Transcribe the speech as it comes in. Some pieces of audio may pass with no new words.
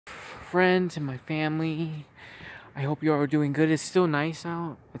friends and my family. I hope you all are doing good. It's still nice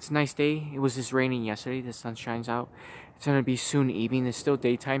out. It's a nice day. It was just raining yesterday. The sun shines out. It's going to be soon evening. It's still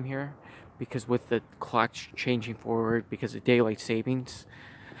daytime here because with the clock changing forward because of daylight savings.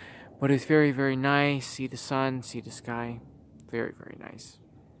 But it's very, very nice. See the sun, see the sky. Very, very nice.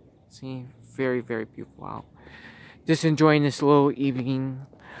 See, very, very beautiful out. Just enjoying this little evening.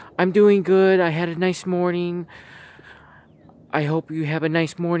 I'm doing good. I had a nice morning. I hope you have a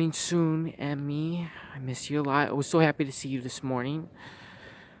nice morning soon. And me, I miss you a lot. I was so happy to see you this morning.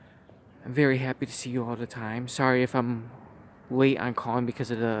 I'm very happy to see you all the time. Sorry if I'm late on calling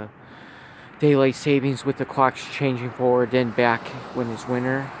because of the daylight savings with the clocks changing forward then back when it's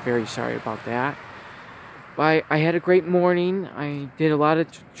winter. Very sorry about that. But I had a great morning. I did a lot of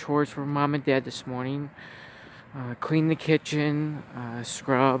chores for mom and dad this morning. Cleaned the kitchen,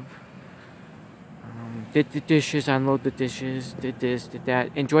 scrub, did the dishes, unload the dishes, did this, did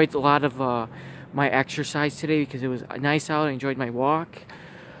that. Enjoyed a lot of my exercise today because it was nice out. I enjoyed my walk.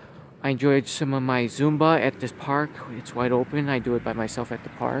 I enjoyed some of my Zumba at this park. It's wide open. I do it by myself at the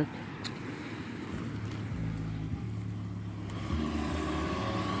park.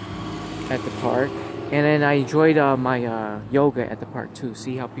 And then I enjoyed my yoga at the park too.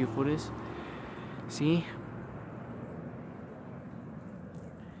 See how beautiful it is? See?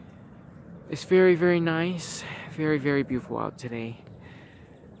 It's very, very nice. Very, very beautiful out today.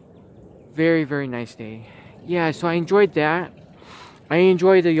 Very, very nice day. Yeah, so I enjoyed that. I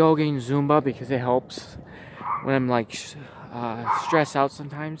enjoy the yoga and Zumba because it helps when I'm like stressed out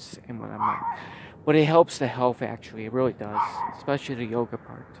sometimes. And when I'm like, but it helps the health actually. It really does. Especially the yoga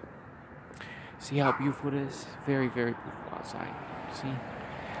part. See how beautiful it is? Very, very beautiful outside. See?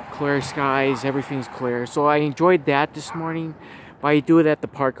 Clear skies, everything's clear. So I enjoyed that this morning. But I do it at the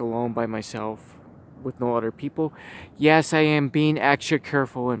park alone by myself with no other people. Yes, I am being extra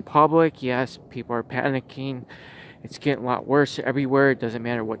careful in public. Yes, people are panicking. It's getting a lot worse everywhere. It doesn't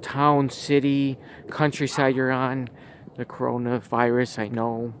matter what town, city, countryside you're on. The coronavirus, I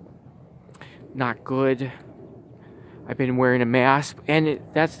know, not good. I've been wearing a mask, and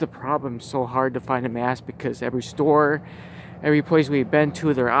that's the problem. It's so hard to find a mask because every store, every place we've been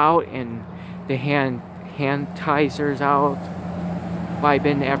to, they're out, and the hand sanitizer's out. But I've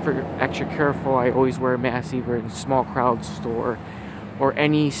been extra careful. I always wear a mask, either in a small crowd store or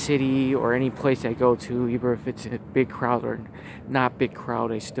any city or any place I go to, even if it's a big crowd or not big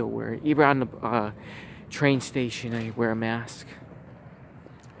crowd, I still wear it. Even on the train station, I wear a mask.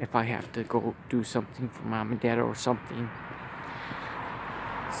 If I have to go do something for mom and dad or something.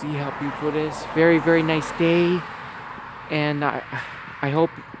 See how beautiful it is? Very, very nice day. And I hope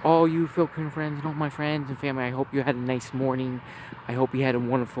all you Philippine friends and all my friends and family, I hope you had a nice morning. I hope you had a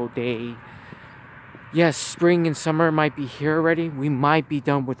wonderful day. Yes, spring and summer might be here already. We might be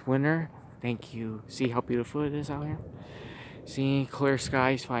done with winter. Thank you. See how beautiful it is out here? See, clear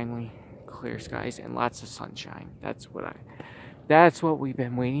skies finally. Clear skies and lots of sunshine. That's what we've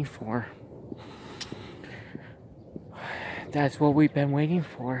been waiting for. That's what we've been waiting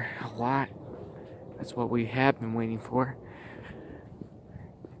for. A lot. That's what we have been waiting for.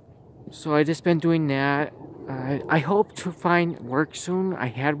 So I just been doing that. I hope to find work soon. I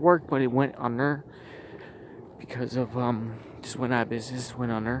had work, but it went under. Because of, just went out of business,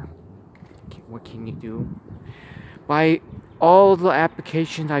 went under. What can you do? By all the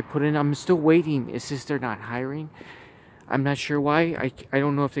applications I put in, I'm still waiting. It's just they're not hiring. I'm not sure why. I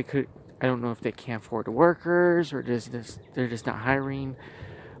don't know if they could. I don't know if they can't afford the workers or they're just not hiring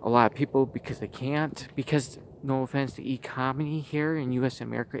a lot of people because they can't. Because no offense, the economy here in U.S.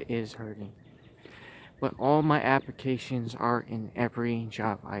 America is hurting. But all my applications are in every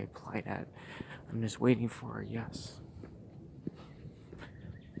job I applied at. I'm just waiting for a yes.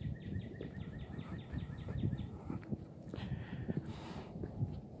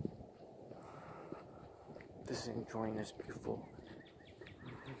 Just enjoying this beautiful.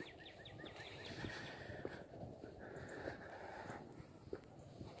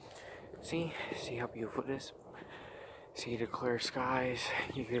 See how beautiful it is. See the clear skies.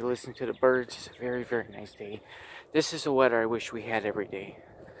 You can listen to the birds. It's a very, very nice day. This is the weather I wish we had every day.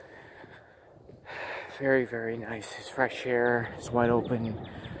 Very, very nice. It's fresh air. It's wide open.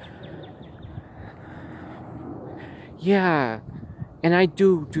 Yeah. And I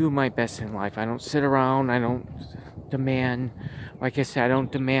do my best in life. I don't sit around. I don't demand. Like I said, I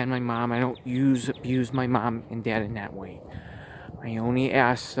don't demand my mom. I don't abuse my mom and dad in that way. I only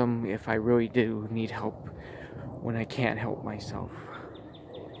ask them if I really do need help when I can't help myself.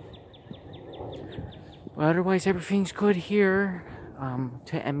 But otherwise, everything's good here.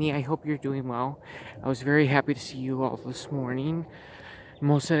 To Emmy, I hope you're doing well. I was very happy to see you all this morning.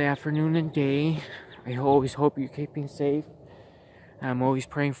 most of the afternoon and day. I always hope you're keeping safe. I'm always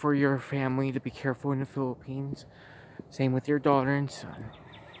praying for your family to be careful in the Philippines. Same with your daughter and son.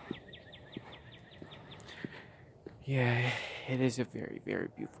 Yeah, it is a very, very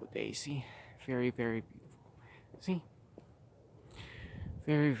beautiful day. See? Very, very beautiful. See?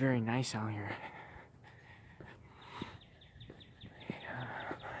 Very, very nice out here. Yeah,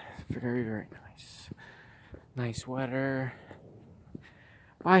 very, very nice. Nice weather.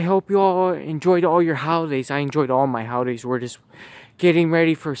 I hope you all enjoyed all your holidays. I enjoyed all my holidays. We're just getting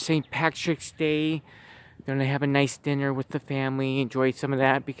ready for St. Patrick's Day. Gonna have a nice dinner with the family. Enjoy some of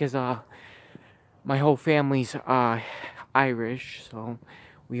that because my whole family's Irish, so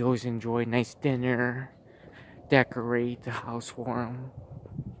we always enjoy a nice dinner. Decorate the house for them.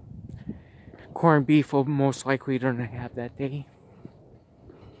 Corned beef will most likely gonna have that day.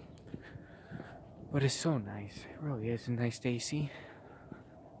 But it's so nice. It really is a nice day, see?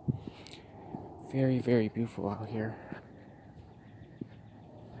 Very, very beautiful out here.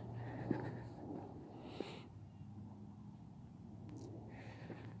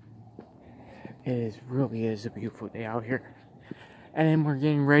 Really is a beautiful day out here. And then we're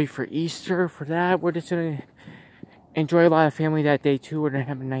getting ready for Easter. For that, we're just gonna enjoy a lot of family that day too. We're gonna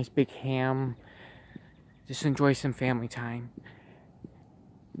have a nice big ham. Just enjoy some family time.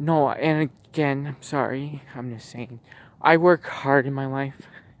 No, and again, I'm sorry. I'm just saying. I work hard in my life.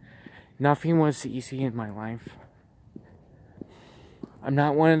 Nothing was easy in my life. I'm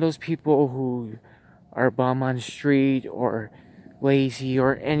not one of those people who are bum on the street or lazy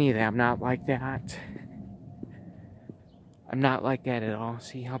or any of that. I'm not like that. I'm not like that at all.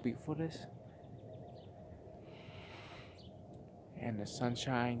 See how beautiful it is? And the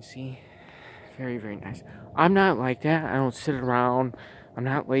sunshine, see? Very, very nice. I'm not like that. I don't sit around. I'm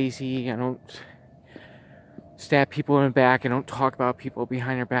not lazy. I don't stab people in the back. I don't talk about people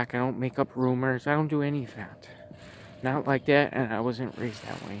behind their back. I don't make up rumors. I don't do any of that. Not like that, and I wasn't raised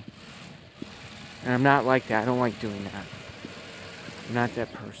that way. And I'm not like that. I don't like doing that. I'm not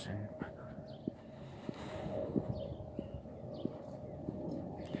that person.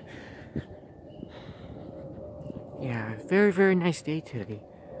 Yeah, very, very nice day today.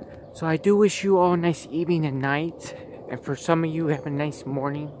 So I do wish you all a nice evening and night. And for some of you, have a nice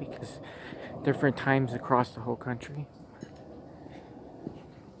morning because different times across the whole country.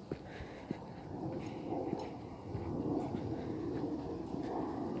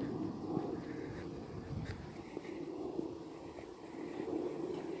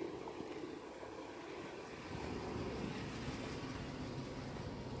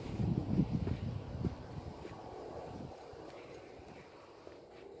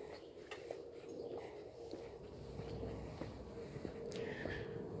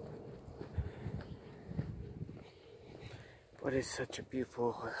 But it's such a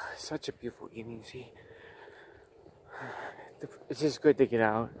beautiful evening. See, it's just good to get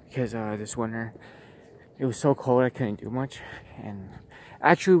out because this winter it was so cold I couldn't do much. And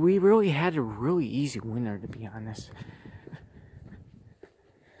actually, we really had a really easy winter, to be honest.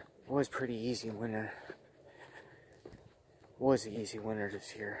 It was pretty easy winter. It was an easy winter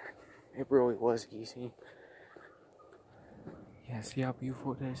this year. It really was easy. Yeah, see how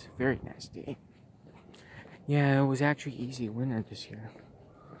beautiful it is? Very nice day. Yeah, it was actually easy winter this year.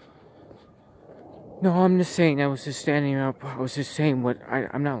 No, I'm just saying, I was just standing up. I was just saying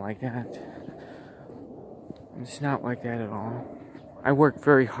I'm not like that. I'm just not like that at all. I work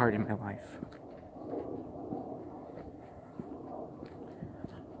very hard in my life.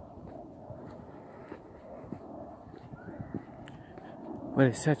 But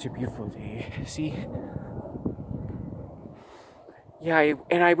it's such a beautiful day. See? Yeah,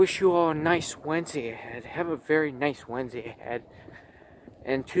 and I wish you all a nice Wednesday ahead. Have a very nice Wednesday ahead.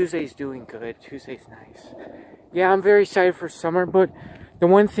 And Tuesday's doing good. Tuesday's nice. Yeah, I'm very excited for summer, but the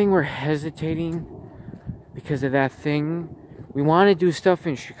one thing we're hesitating because of that thing, we want to do stuff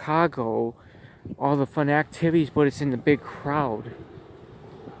in Chicago, all the fun activities, but it's in the big crowd.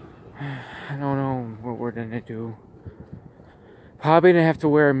 I don't know what we're gonna do. Probably gonna have to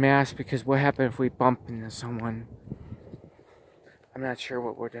wear a mask because what happens if we bump into someone? I'm not sure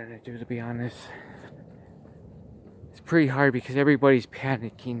what we're gonna do, to be honest. It's pretty hard because everybody's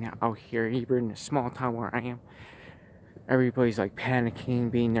panicking out here, even in the small town where I am. Everybody's like panicking,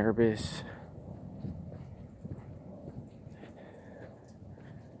 being nervous.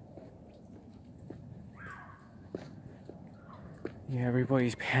 Yeah,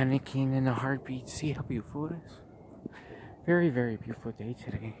 everybody's panicking in a heartbeat. See how beautiful it is? Very, very beautiful day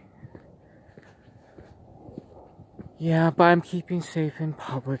today. Yeah, but I'm keeping safe in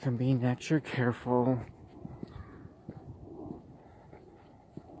public and being extra careful.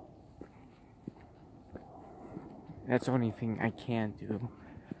 That's the only thing I can do.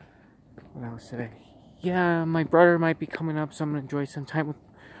 What else today? Yeah, my brother might be coming up, so I'm gonna enjoy some time with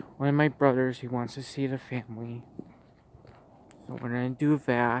one of my brothers. He wants to see the family, so we're gonna do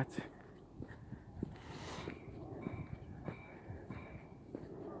that.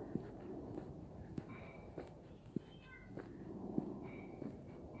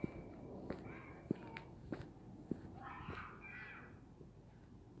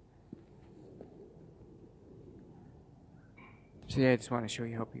 So yeah, I just want to show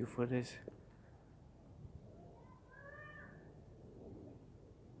you how beautiful it is.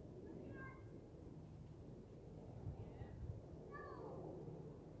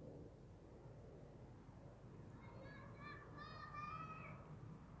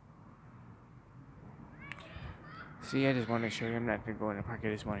 See, I just want to show you. I'm not going to go in the park. I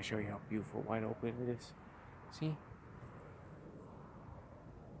just want to show you how beautiful, wide open it is. See?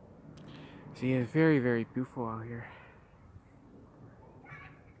 See, it's very, very beautiful out here.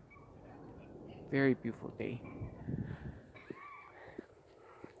 Very beautiful day.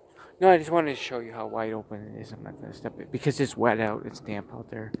 No, I just wanted to show you how wide open it is. I'm not going to step it because it's wet out. It's damp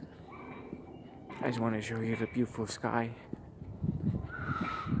out there. I just want to show you the beautiful sky.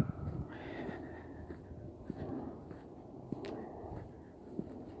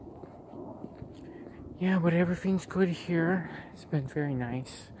 Yeah, but everything's good here. It's been very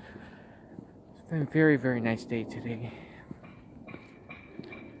nice. It's been a very, very nice day today.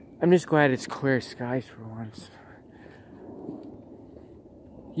 I'm just glad it's clear skies for once.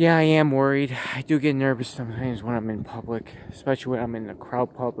 Yeah, I am worried. I do get nervous sometimes when I'm in public, especially when I'm in the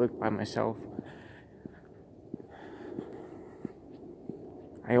crowd public by myself.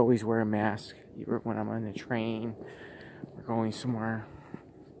 I always wear a mask, even when I'm on the train or going somewhere.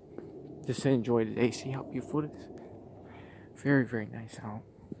 Just to enjoy the day, see how beautiful it is. Very, very nice out.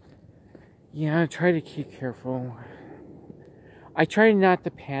 Yeah, I try to keep careful. I try not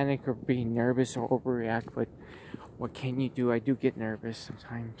to panic or be nervous or overreact, but what can you do? I do get nervous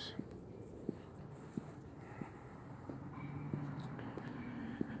sometimes.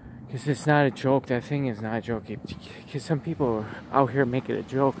 Because it's not a joke. That thing is not a joke. Because some people out here make it a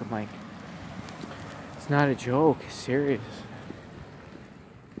joke. I'm like, it's not a joke. It's serious.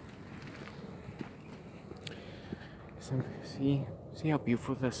 See how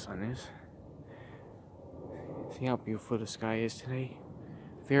beautiful the sun is? See how beautiful the sky is today?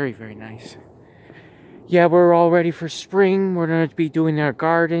 Very, very nice. Yeah, we're all ready for spring. We're going to be doing our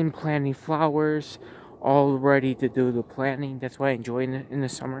garden, planting flowers, all ready to do the planting. That's what I enjoy in the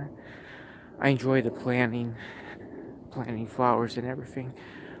summer. I enjoy the planting flowers and everything.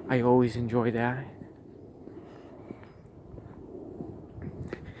 I always enjoy that.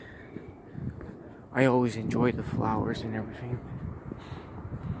 I always enjoy the flowers and everything.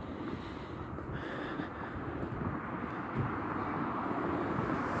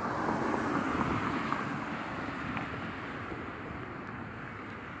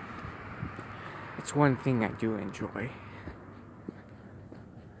 It's one thing I do enjoy.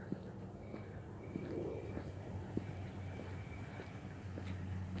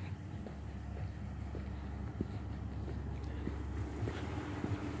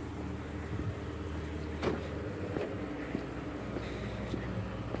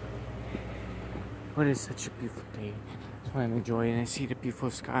 But it's such a beautiful day. That's why I'm enjoying it. I see the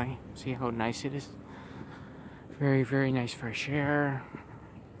beautiful sky. See how nice it is? Very, very nice fresh air.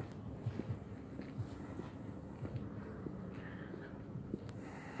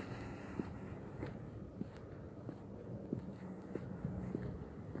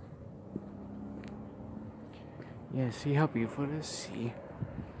 Yeah, see how beautiful it is? See?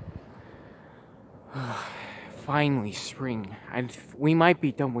 Finally, spring. We might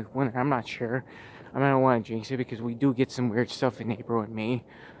be done with winter. I'm not sure. I don't want to jinx it because we do get some weird stuff in April and May.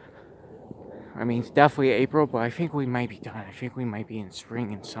 I mean, it's definitely April, but I think we might be done. I think we might be in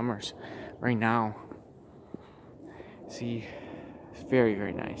spring and summers right now. See, it's very,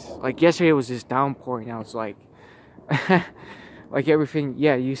 very nice. Like yesterday, it was just downpouring. Now it's like, like everything.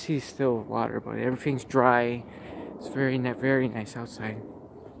 Yeah, you see still water, but everything's dry. It's very, very nice outside.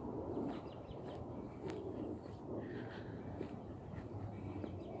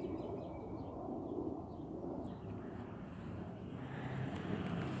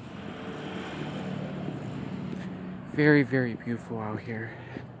 Very, very beautiful out here.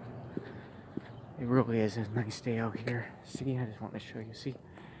 It really is a nice day out here. See, I just want to show you. See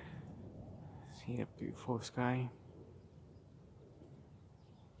the beautiful sky.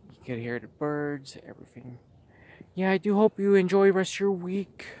 You can hear the birds, everything. Yeah, I do hope you enjoy the rest of your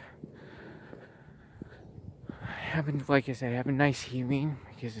week. Like I said, have a nice evening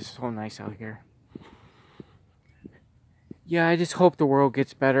because it's so nice out here. yeah, I just hope the world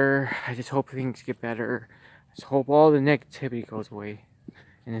gets better. I just hope things get better. I just hope all the negativity goes away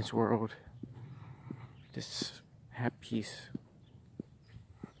in this world. Just have peace.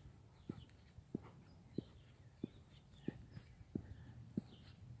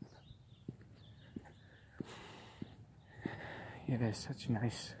 Yeah, that's such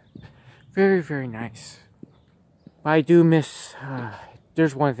nice. Very, very nice. But I do miss,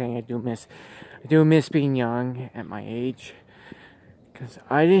 there's one thing I do miss. I do miss being young at my age. Because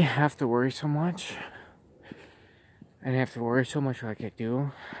I didn't have to worry so much. I didn't have to worry so much like I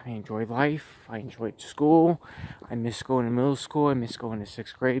do. I enjoyed life. I enjoyed school. I miss going to middle school. I miss going to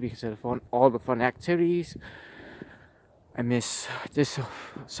 6th grade because of all the fun activities. I miss this.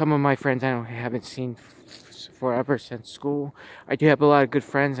 Some of my friends I haven't seen forever since school. I do have a lot of good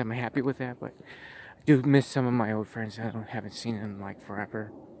friends. I'm happy with that, but I do miss some of my old friends. I haven't seen them like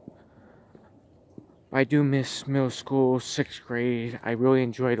forever. I do miss middle school, 6th grade. I really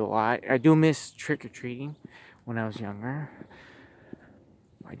enjoyed a lot. I do miss trick-or-treating when I was younger.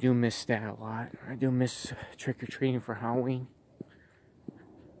 I do miss that a lot. I do miss trick-or-treating for Halloween.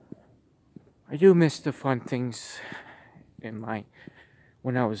 I do miss the fun things in my,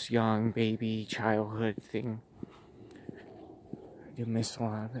 when I was young, baby, childhood thing. I do miss a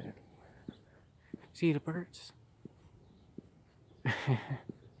lot of it. See the birds?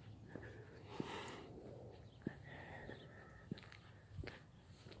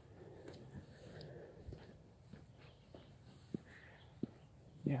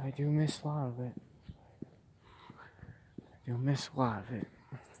 Yeah, I do miss a lot of it. I do miss a lot of it.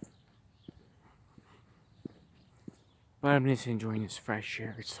 But I'm just enjoying this fresh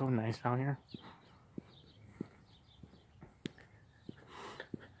air. It's so nice out here.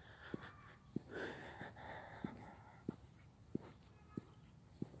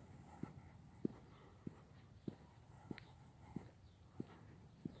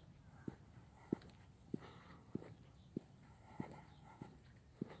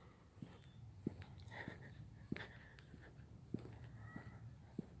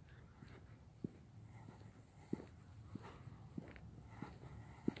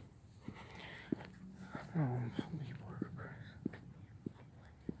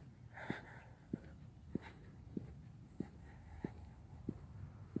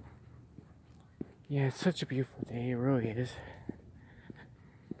 Yeah, it's such a beautiful day. It really is.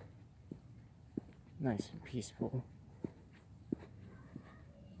 Nice and peaceful.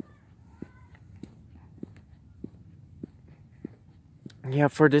 Yeah,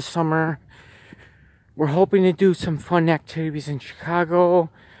 for this summer, we're hoping to do some fun activities in Chicago.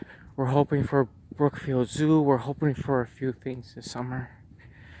 We're hoping for Brookfield Zoo. We're hoping for a few things this summer.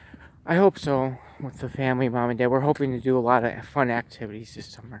 I hope so, with the family, mom and dad. We're hoping to do a lot of fun activities this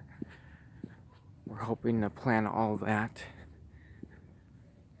summer. We're hoping to plan all that.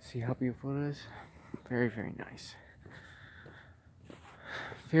 See how beautiful it is? Very, very nice.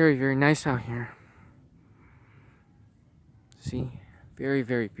 Very, very nice out here. See? Very,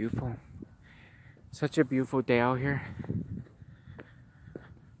 very beautiful. Such a beautiful day out here.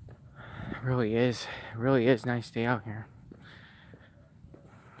 It really is. It really is a nice day out here.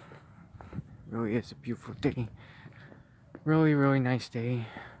 It really is a beautiful day. Really, really nice day.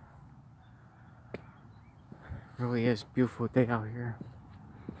 Really is a beautiful day out here.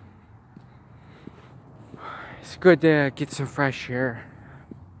 It's good to get some fresh air.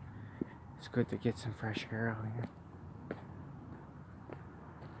 It's good to get some fresh air out here.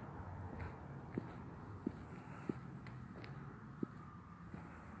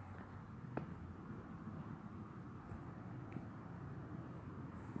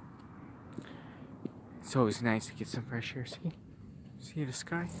 It's always nice to get some fresh air. See the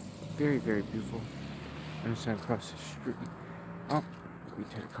sky? Very, very beautiful. I'm just gonna cross the street. Oh, wait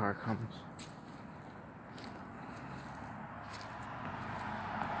till the car comes.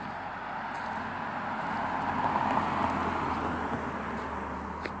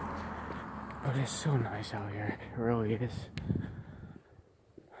 But it's so nice out here. It really is.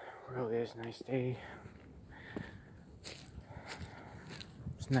 It really is a nice day.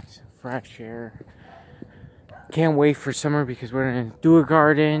 It's nice and fresh air. Can't wait for summer because we're gonna do a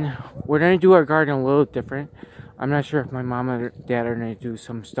garden. We're gonna do our garden a little different. I'm not sure if my mom or dad are gonna do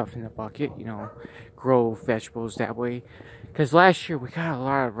some stuff in the bucket, you know, grow vegetables that way. Because last year we got a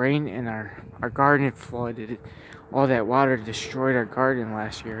lot of rain and our garden flooded. All that water destroyed our garden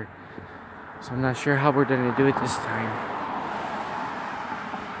last year. So I'm not sure how we're gonna do it this time.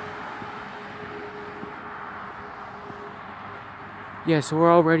 Yeah, so we're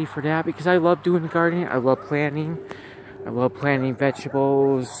all ready for that because I love doing the gardening. I love planting. I love planting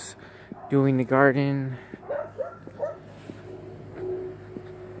vegetables, doing the garden.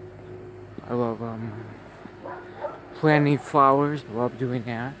 I love planting flowers. I love doing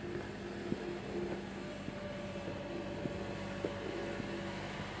that.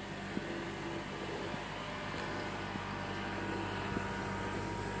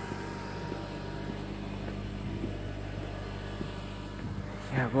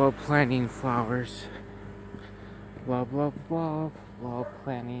 Yeah, I love planting flowers. Love, love, love, love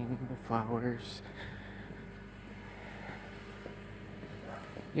planting the flowers.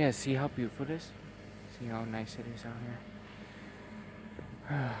 Yeah, see how beautiful it is? See how nice it is out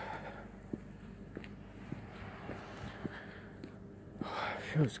here?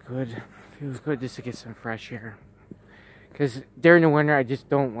 Feels good. Feels good just to get some fresh air. Because during the winter, I just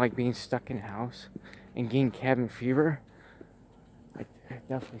don't like being stuck in the house and getting cabin fever. I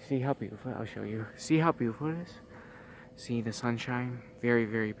definitely see how beautiful. I'll show you. See how beautiful it is? See the sunshine? Very,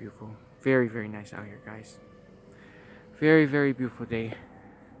 very beautiful. Very, very nice out here, guys. Very, very beautiful day.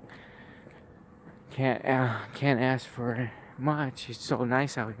 Can't ask for much. It's so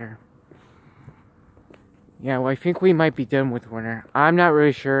nice out here. Yeah, well, I think we might be done with winter. I'm not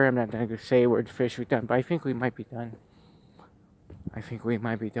really sure. I'm not going to say we're officially done, but I think we might be done. I think we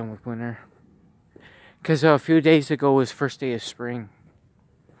might be done with winter. Because a few days ago was first day of spring.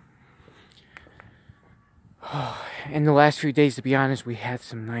 In the last few days, to be honest, we had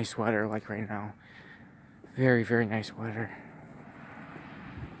some nice weather, like right now. Very, very nice weather.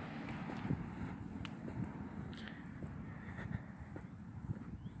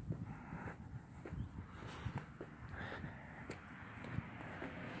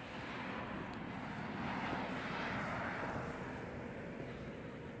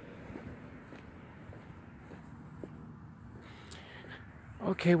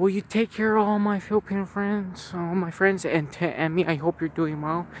 Okay, well, you take care of all my Filipino friends, all my friends, and to Emmy, I hope you're doing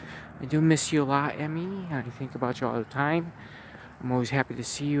well. I do miss you a lot, Emmy. I think about you all the time. I'm always happy to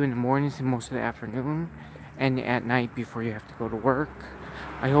see you in the mornings and most of the afternoon, and at night before you have to go to work.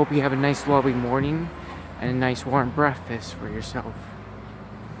 I hope you have a nice, lovely morning and a nice warm breakfast for yourself,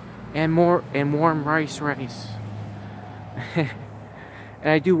 and warm rice. And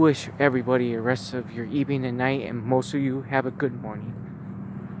I do wish everybody the rest of your evening and night, and most of you have a good morning.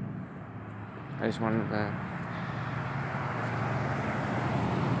 I just wanted to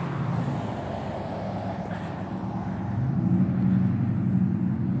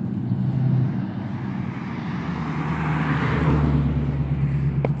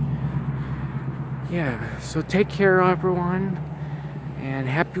yeah, so take care everyone, and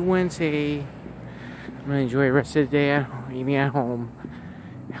happy Wednesday. I'm gonna enjoy the rest of the day eating at home.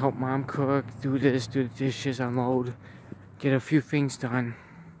 Help mom cook, do this, do the dishes, unload, get a few things done.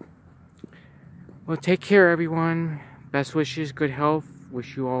 Well, take care, everyone. Best wishes, good health.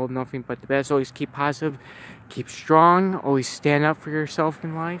 Wish you all nothing but the best. Always keep positive, keep strong, always stand up for yourself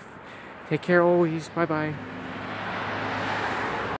in life. Take care always. Bye-bye.